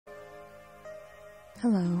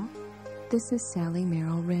Hello, this is Salle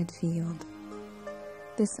Merrill Redfield.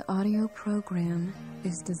 This audio program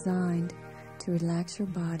is designed to relax your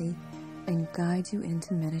body and guide you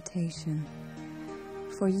into meditation.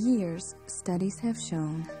 For years, studies have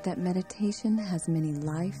shown that meditation has many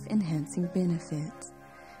life-enhancing benefits.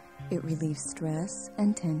 It relieves stress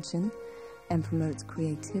and tension and promotes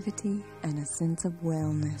creativity and a sense of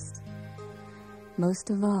wellness. Most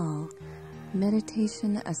of all,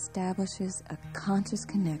 meditation establishes a conscious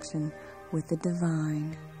connection with the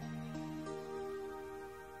divine.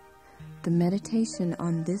 The meditation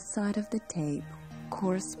on this side of the tape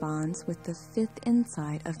corresponds with the fifth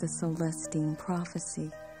insight of the Celestine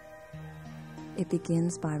Prophecy. It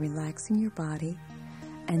begins by relaxing your body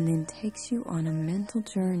and then takes you on a mental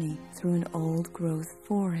journey through an old-growth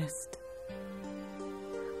forest.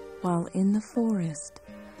 While in the forest,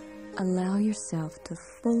 allow yourself to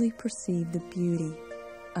fully perceive the beauty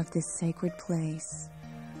of this sacred place.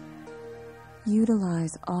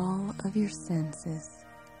 Utilize all of your senses.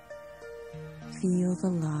 Feel the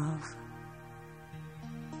love.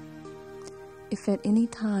 If at any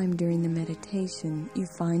time during the meditation you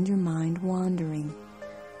find your mind wandering,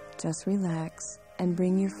 just relax and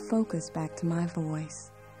bring your focus back to my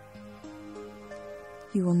voice.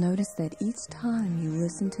 You will notice that each time you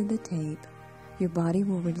listen to the tape, your body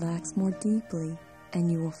will relax more deeply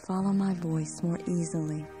and you will follow my voice more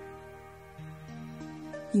easily.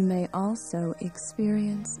 You may also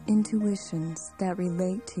experience intuitions that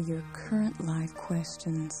relate to your current life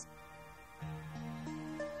questions.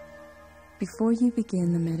 Before you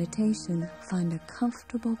begin the meditation, find a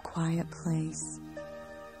comfortable, quiet place.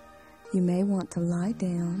 You may want to lie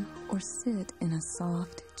down or sit in a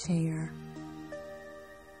soft chair.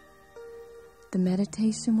 The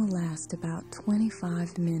meditation will last about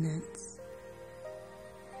 25 minutes.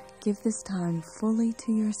 Give this time fully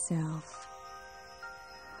to yourself,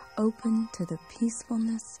 open to the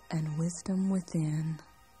peacefulness and wisdom within.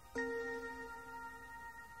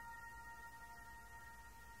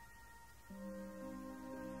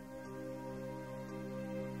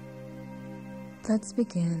 Let's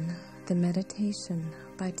begin the meditation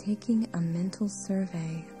by taking a mental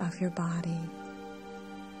survey of your body.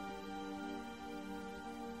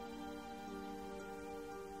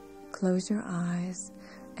 Close your eyes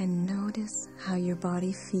and notice how your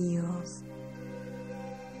body feels.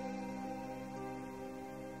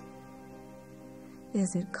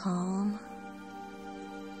 Is it calm,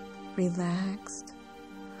 relaxed,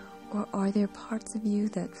 or are there parts of you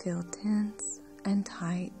that feel tense and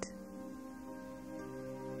tight?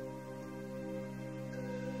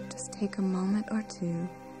 Just take a moment or two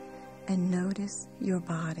and notice your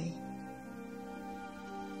body.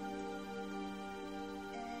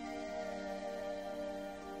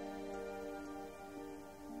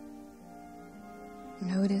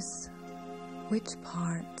 Notice which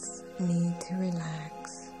parts need to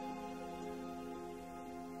relax.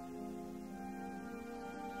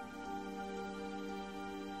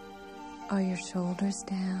 Are your shoulders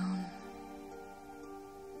down?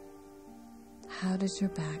 How does your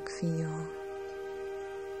back feel?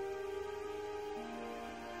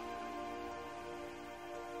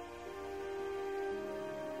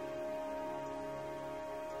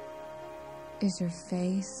 Is your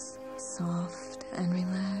face soft and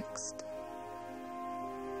relaxed?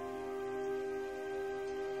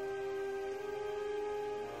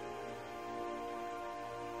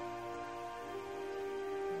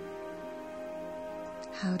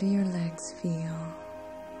 How do your legs feel?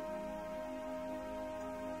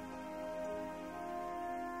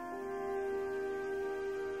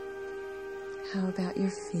 How about your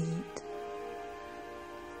feet?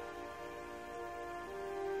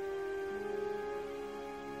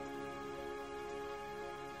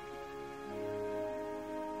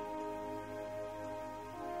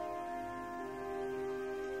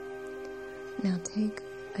 Now take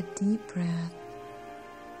a deep breath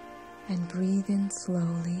and breathe in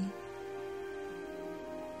slowly.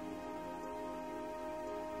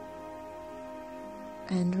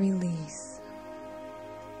 And release.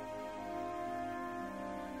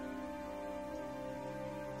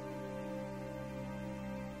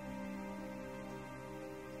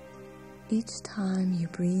 Each time you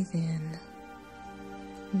breathe in,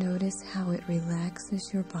 notice how it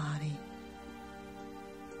relaxes your body.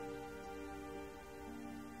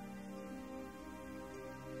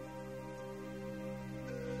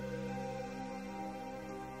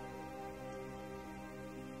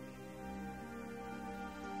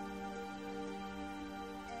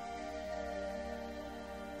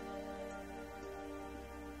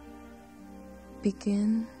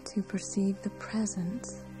 Begin to perceive the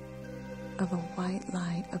presence of a white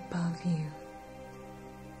light above you.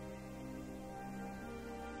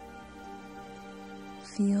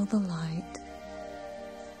 Feel the light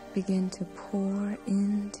begin to pour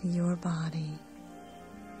into your body.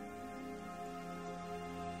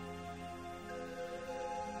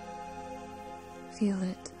 Feel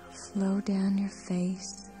it flow down your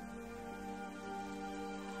face,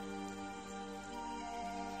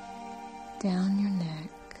 down your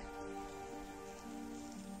neck,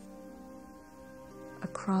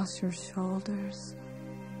 across your shoulders,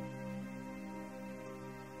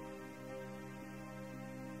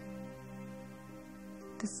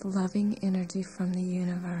 this loving energy from the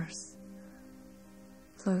universe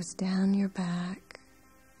flows down your back,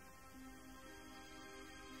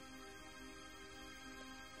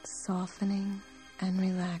 softening and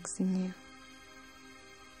relaxing you.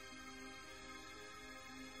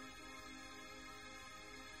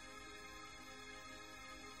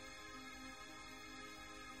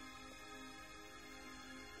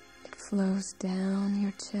 It flows down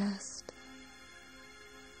your chest,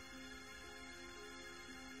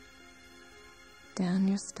 down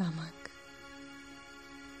your stomach,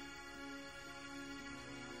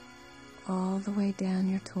 all the way down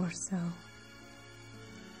your torso,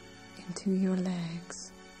 into your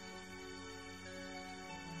legs.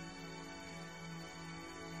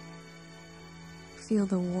 Feel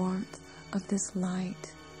the warmth of this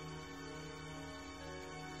light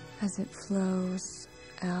as it flows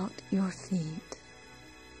out your feet.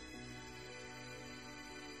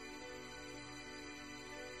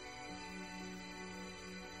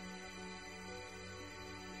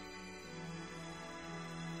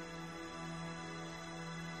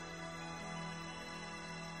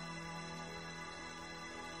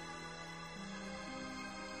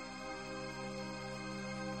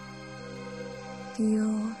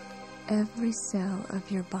 Feel every cell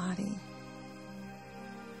of your body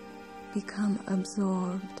become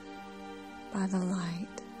absorbed by the light.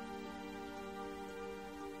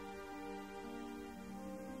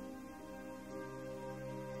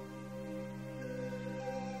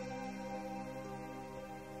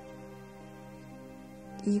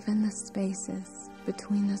 Even the spaces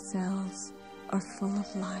between the cells are full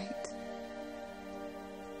of light.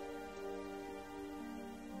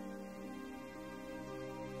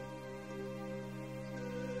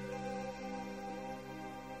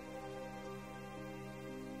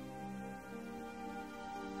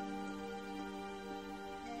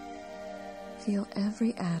 Feel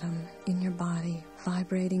every atom in your body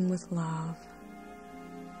vibrating with love.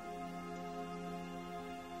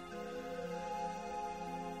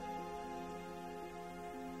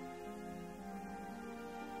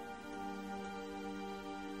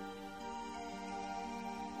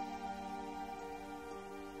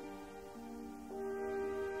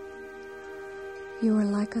 You are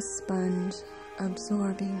like a sponge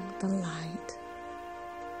absorbing the light.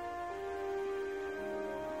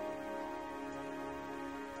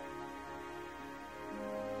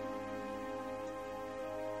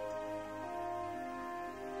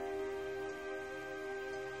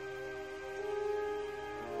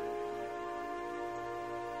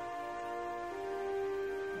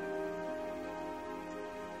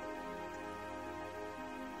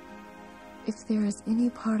 If there is any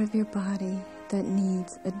part of your body that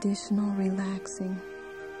needs additional relaxing,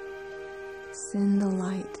 send the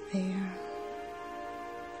light there.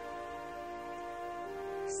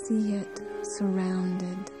 See it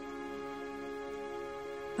surrounded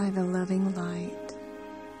by the loving light.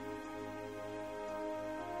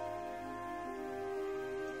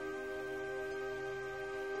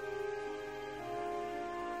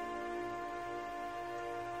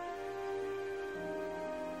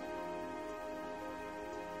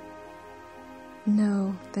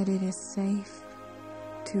 Know that it is safe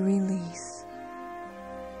to release.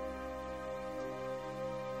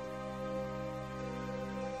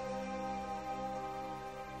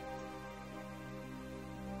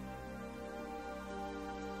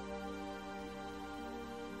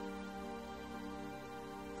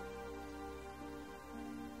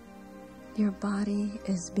 Your body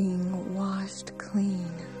is being washed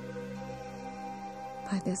clean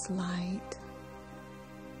by this light.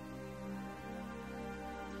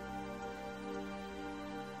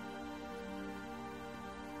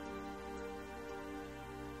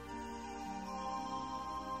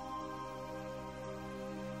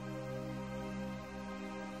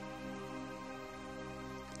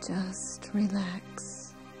 Just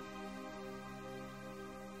relax.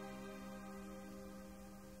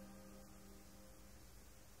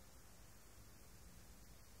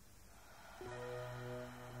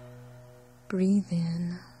 Breathe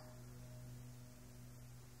in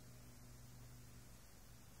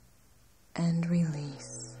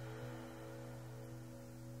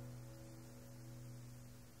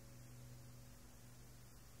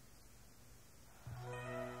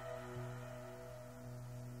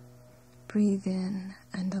Breathe in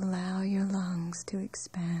and allow your lungs to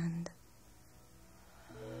expand.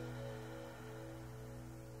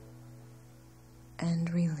 And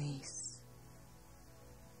release.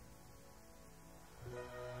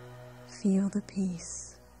 Feel the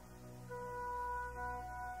peace.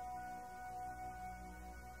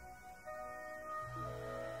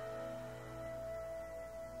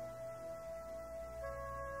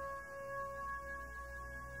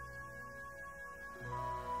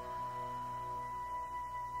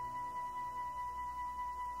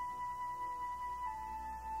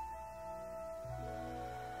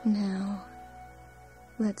 Now,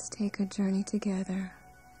 let's take a journey together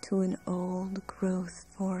to an old growth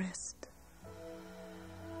forest.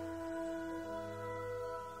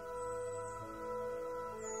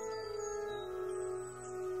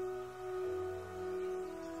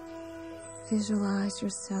 Visualize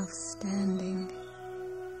yourself standing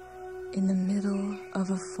in the middle of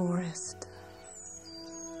a forest.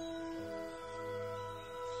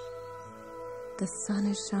 The sun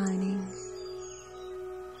is shining,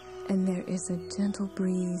 and there is a gentle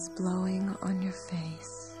breeze blowing on your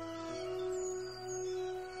face.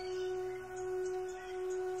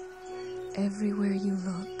 Everywhere you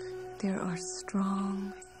look, there are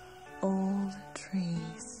strong, old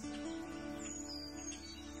trees.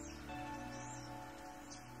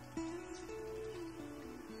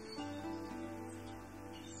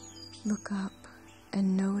 Look up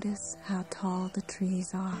and notice how tall the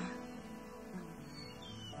trees are.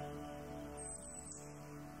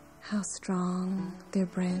 How strong their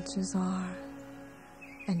branches are,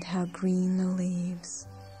 and how green the leaves.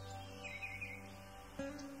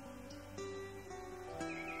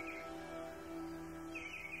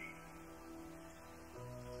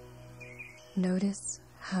 Notice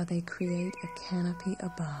how they create a canopy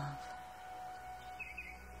above.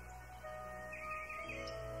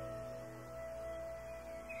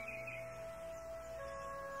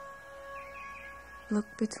 Look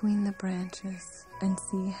between the branches and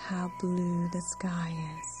see how blue the sky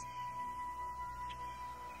is.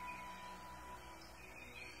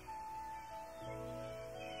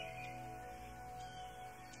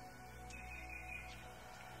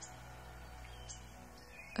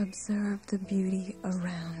 Observe the beauty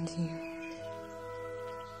around you.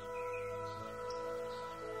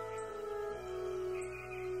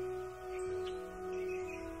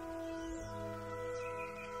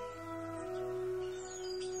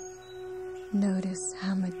 Notice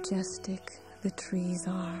how majestic the trees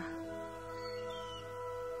are.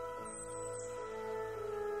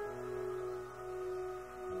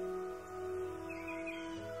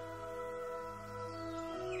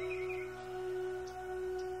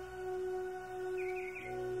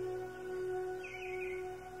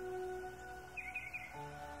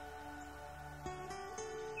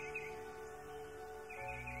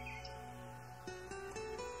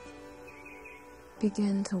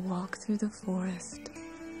 Begin to walk through the forest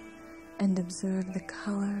and observe the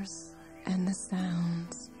colors and the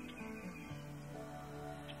sounds.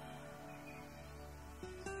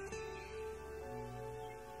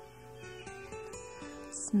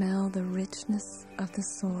 Smell the richness of the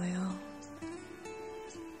soil.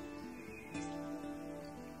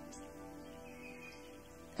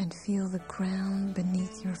 And feel the ground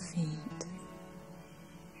beneath your feet.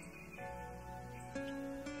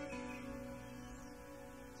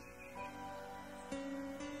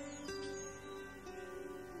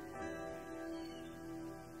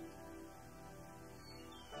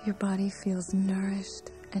 Your body feels nourished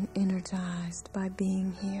and energized by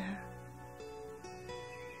being here.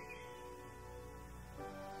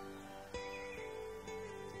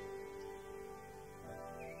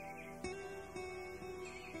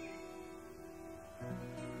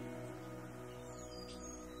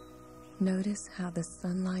 Notice how the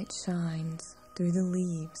sunlight shines through the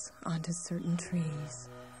leaves onto certain trees.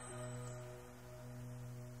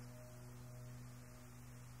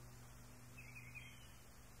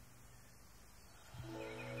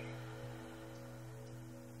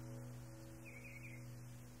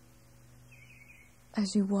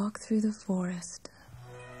 As you walk through the forest,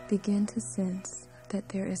 begin to sense that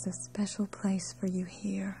there is a special place for you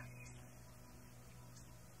here.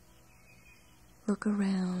 Look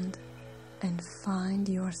around and find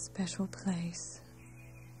your special place.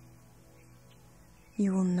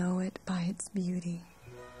 You will know it by its beauty.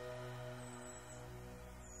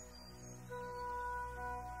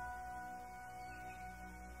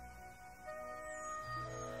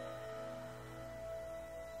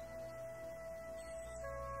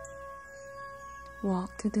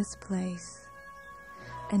 Walk to this place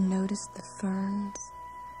and notice the ferns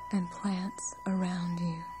and plants around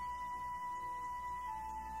you.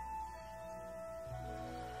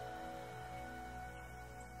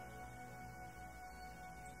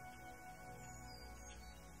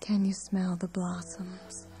 Can you smell the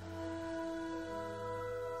blossoms?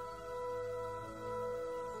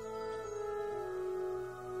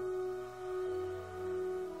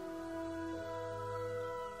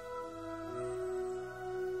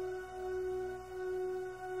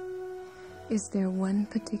 Is there one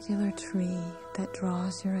particular tree that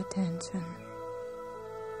draws your attention?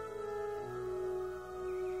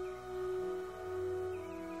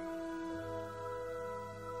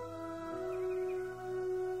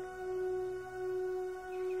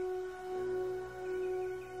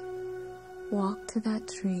 Walk to that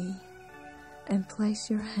tree and place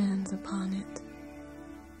your hands upon it.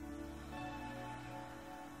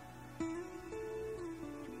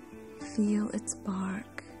 Feel its bark.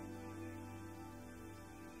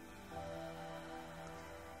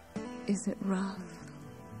 Is it rough?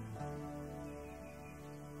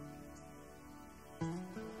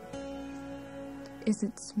 Is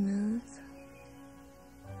it smooth?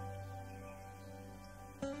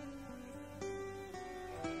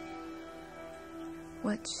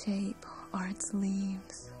 What shape are its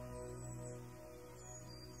leaves?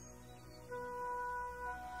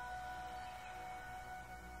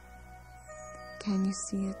 Can you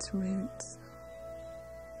see its roots?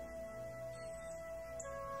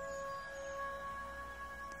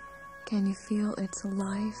 Can you feel its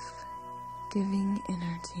life-giving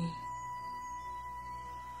energy?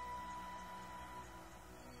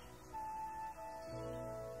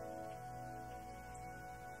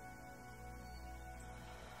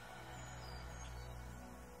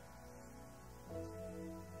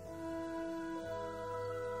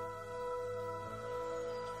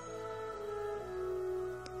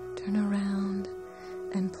 Turn around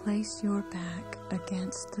and place your back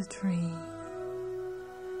against the tree.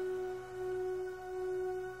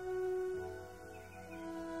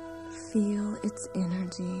 Feel its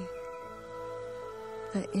energy,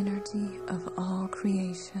 the energy of all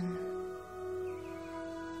creation.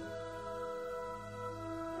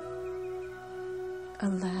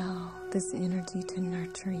 Allow this energy to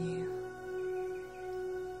nurture you.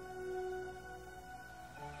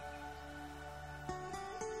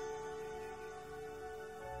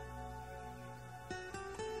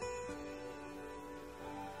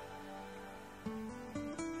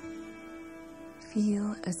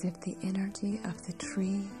 Feel as if the energy of the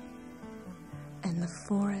tree and the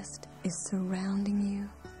forest is surrounding you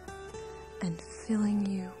and filling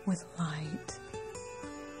you with light.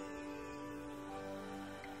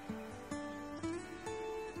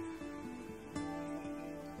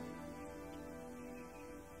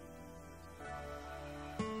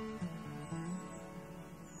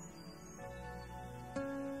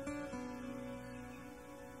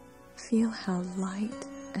 Feel how light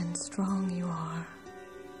and strong you are,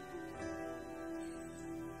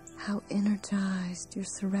 how energized your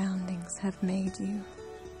surroundings have made you.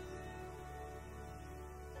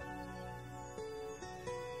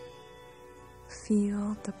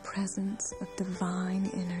 Feel the presence of divine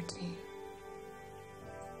energy.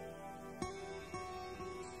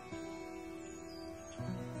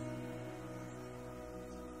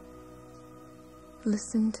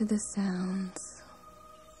 Listen to the sounds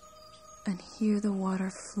and hear the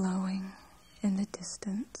water flowing in the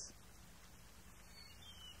distance.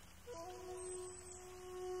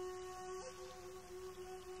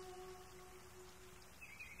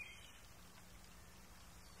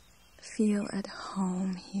 Feel at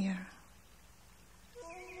home here.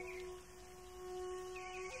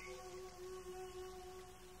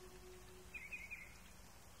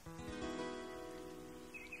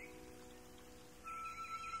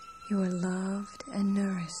 You are loved and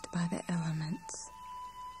nourished by the elements.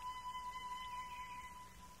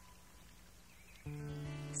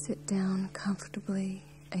 Sit down comfortably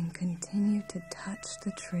and continue to touch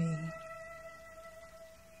the tree.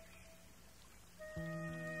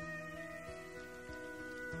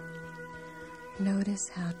 Notice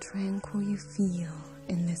how tranquil you feel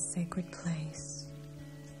in this sacred place.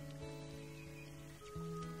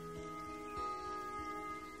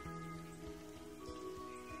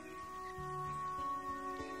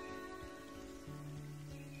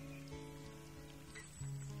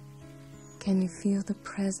 Can you feel the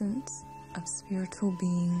presence of spiritual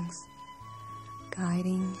beings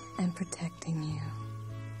guiding and protecting you?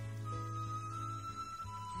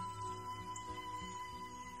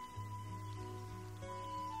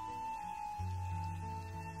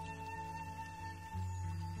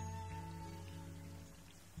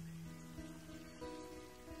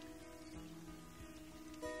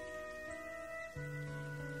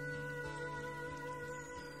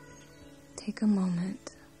 Take a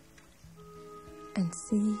moment and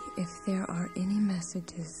see if there are any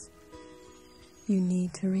messages you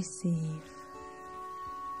need to receive.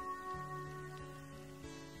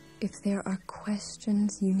 If there are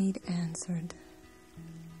questions you need answered,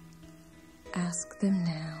 ask them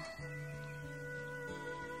now,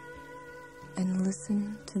 and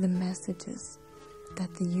listen to the messages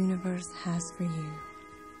that the universe has for you.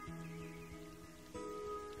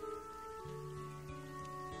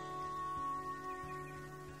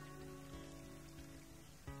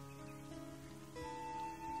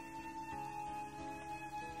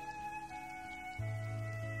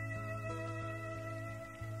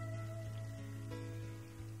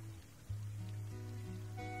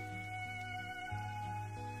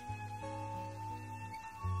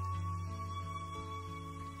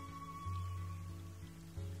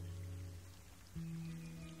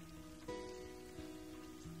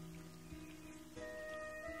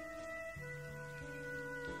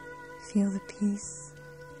 Feel the peace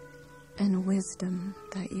and wisdom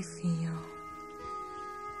that you feel.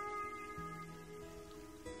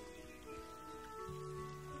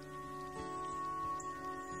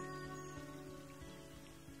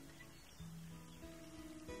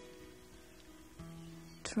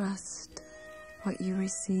 Trust what you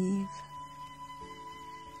receive.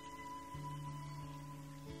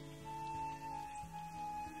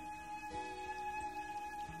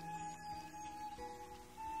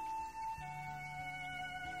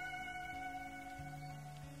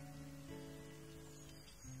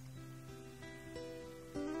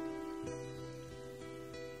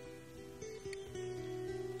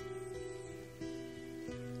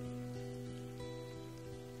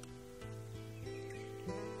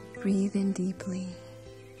 Breathe in deeply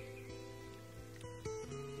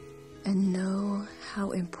and know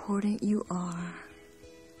how important you are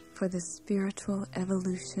for the spiritual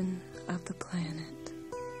evolution of the planet.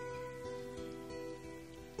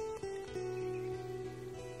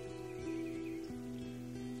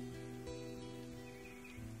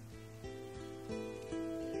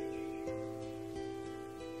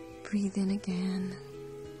 Breathe in again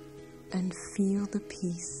and feel the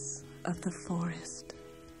peace of the forest.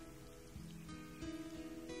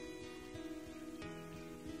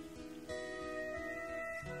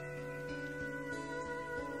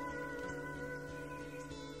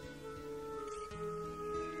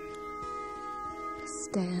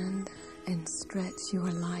 Stand and stretch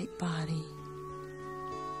your light body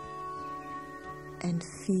and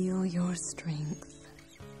feel your strength.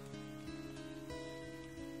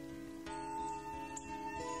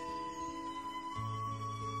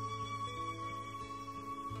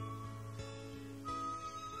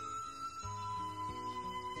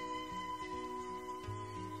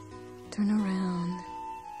 Turn around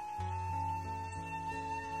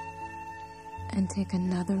and take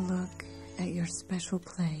another look at your special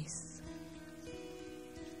place.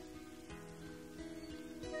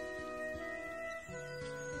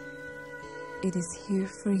 It is here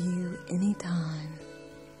for you anytime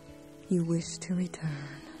you wish to return.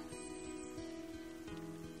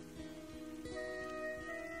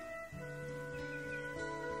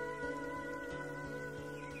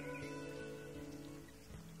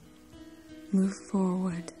 Move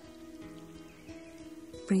forward,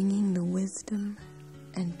 bringing the wisdom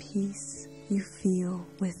and peace you feel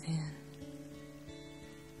within.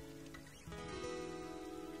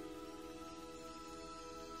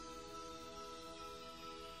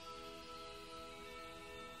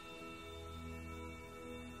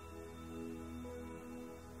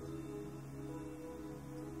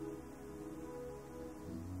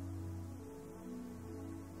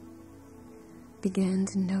 Begin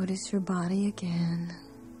to notice your body again.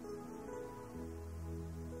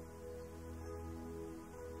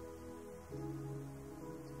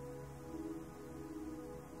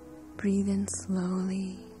 Breathe in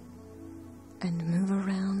slowly and move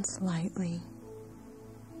around slightly.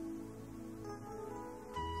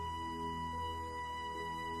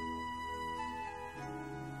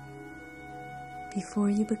 Before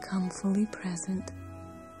you become fully present,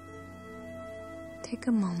 take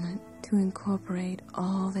a moment to incorporate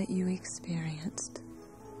all that you experienced.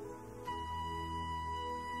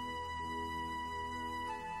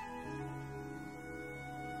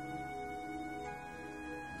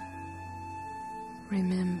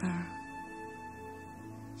 Remember,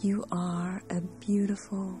 you are a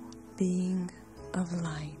beautiful being of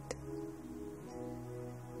light.